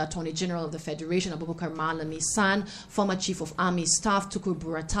Justice and the Attorney General of the Federation, Abubakar Malami San, former Chief of Army Staff Tukur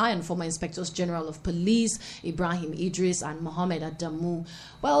Buratai, and former Inspectors General of Police Ibrahim Idris and Mohammed Adamu.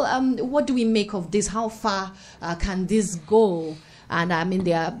 Well, what do we make of this? How far can this go? And I mean,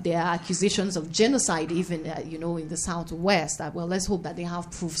 there are accusations of genocide even, in the Southwest. Well, let's hope that they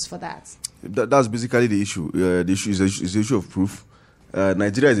have proofs for that. That's basically the issue. The issue is the issue of proof.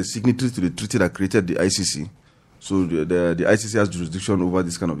 Nigeria is a signatory to the treaty that created the ICC. So the ICC has jurisdiction over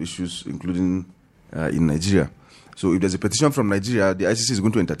these kind of issues, including in Nigeria. So if there's a petition from Nigeria, the ICC is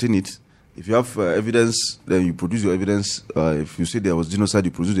going to entertain it. If you have evidence, then you produce your evidence. If you say there was genocide,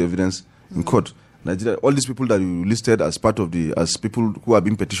 you produce the evidence in court. Nigeria, all these people that you listed as as people who are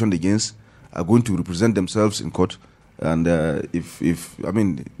being petitioned against are going to represent themselves in court. And they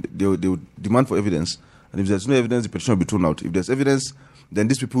will demand for evidence. And if there's no evidence, the petition will be thrown out. If there's evidence, then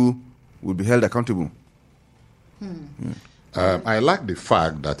these people will be held accountable. I like the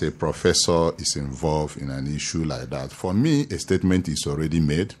fact that a professor is involved in an issue like that. For me, a statement is already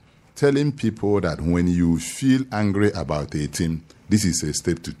made telling people that when you feel angry about a thing, this is a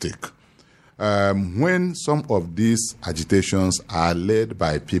step to take. When some of these agitations are led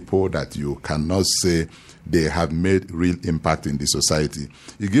by people that you cannot say they have made real impact in the society,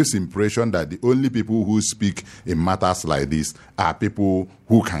 it gives impression that the only people who speak in matters like this are people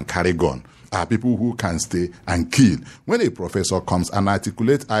who can carry gun, are people who can stay and kill. When a professor comes and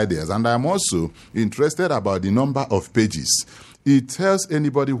articulates ideas, and I'm also interested about the number of pages, it tells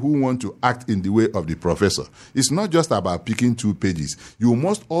anybody who wants to act in the way of the professor. It's not just about picking 2 pages. You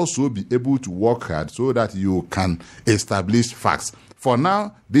must also be able to work hard so that you can establish facts. For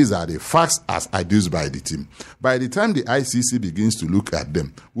now, these are the facts as adduced by the team. By the time the ICC begins to look at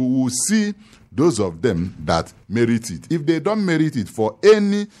them, we will see those of them that merit it. If they don't merit it for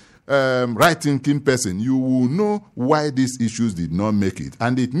any right-thinking person, you will know why these issues did not make it.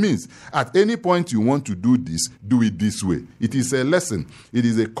 And it means at any point you want to do this, do it this way. It is a lesson. It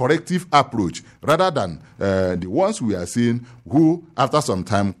is a corrective approach rather than the ones we are seeing who, after some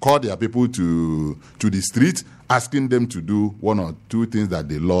time, call their people to the street, asking them to do 1 or 2 things that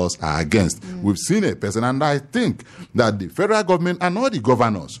the laws are against. We've seen a person, and I think that the federal government and all the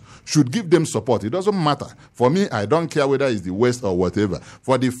governors should give them support. It doesn't matter. For me, I don't care whether it's the West or whatever.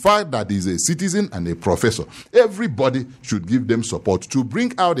 For the fact that he's a citizen and a professor, everybody should give them support to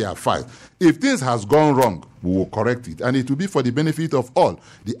bring out their fight. If things has gone wrong, we will correct it, and it will be for the benefit of all.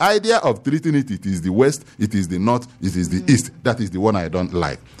 The idea of treating it is the West, it is the North, it is the East. That is the one I don't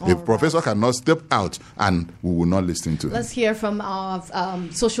like. A professor cannot step out, and we will not listen to him. Let's hear from our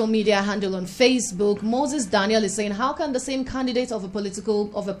social media handle on Facebook. Moses Daniel is saying, how can the same candidate of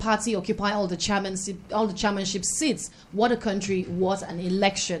a party occupy all the chairmanship seats? What a country, what an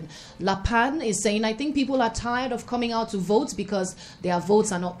election. Lapan is saying, I think people are tired of coming out to vote because their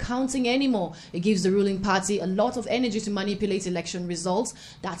votes are not counting anymore. It gives the ruling party a lot of energy to manipulate election results.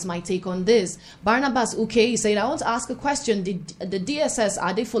 That's my take on this. Barnabas Uke is saying, I want to ask a question. The DSS,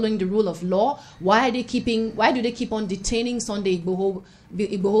 are they following the rule of law? Why do they keep on detaining Sunday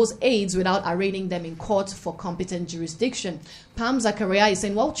Igboho's aides without arraigning them in court for competent jurisdiction? Pam Zakaria is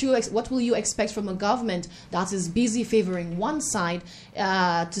saying, what will you expect from a government that is busy favoring one side?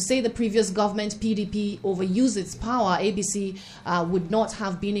 To say the previous government, PDP, overused its power, ABC would not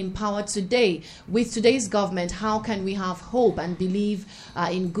have been in power today. With today's government, how can we have hope and believe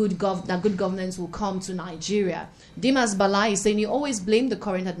in that good governance will come to Nigeria? Dimas Bala is saying, you always blame the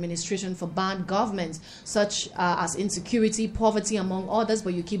current administration for bad government, such as insecurity, poverty, among others,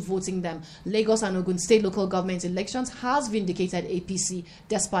 but you keep voting them. Lagos and Ogun State local government elections has vindicated APC.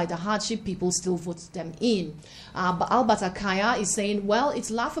 Despite the hardship, people still vote them in. Albert Akaya is saying, well, it's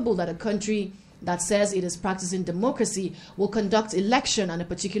laughable that a country that says it is practicing democracy will conduct election and a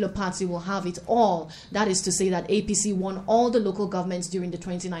particular party will have it all. That is to say that APC won all the local governments during the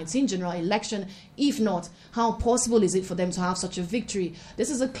 2019 general election. If not, how possible is it for them to have such a victory?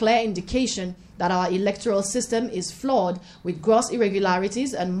 This is a clear indication that our electoral system is flawed with gross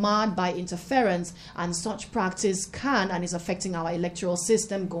irregularities and marred by interference, and such practice can and is affecting our electoral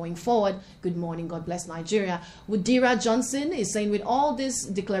system going forward. Good morning, God bless Nigeria. Wudira Johnson is saying, with all this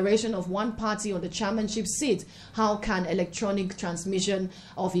declaration of one party party on the chairmanship seat. How can electronic transmission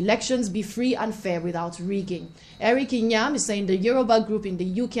of elections be free and fair without rigging? Eric Inyam is saying the Yoruba group in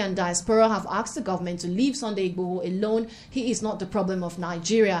the UK and diaspora have asked the government to leave Sunday Igboho alone. He is not the problem of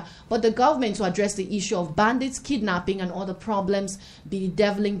Nigeria, but the government to address the issue of bandits, kidnapping and other problems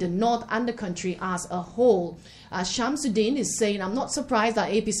bedeviling the north and the country as a whole. Shamsuddin is saying, I'm not surprised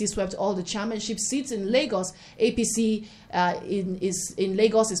that APC swept all the chairmanship seats in Lagos. APC in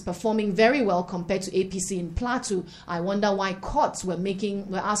Lagos is performing very well compared to APC in Plateau. I wonder why courts were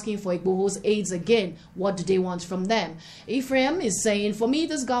asking for Igboho's aides again. What do they want from them? Ephraim is saying, for me,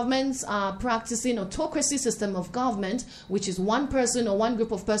 these governments are practicing autocracy system of government, which is one person or one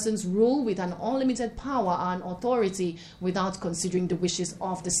group of persons rule with an unlimited power and authority without considering the wishes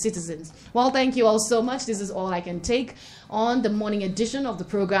of the citizens. Well, thank you all so much. This is all I can take on the morning edition of the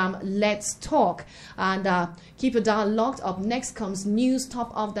program Let's Talk, and keep a dial locked. Up next comes news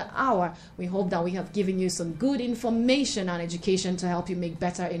top of the hour. We hope that we have given you some good information and education to help you make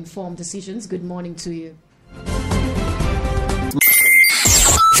better informed decisions. Good morning to you.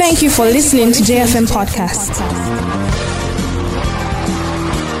 Thank you for listening to JFM Podcast.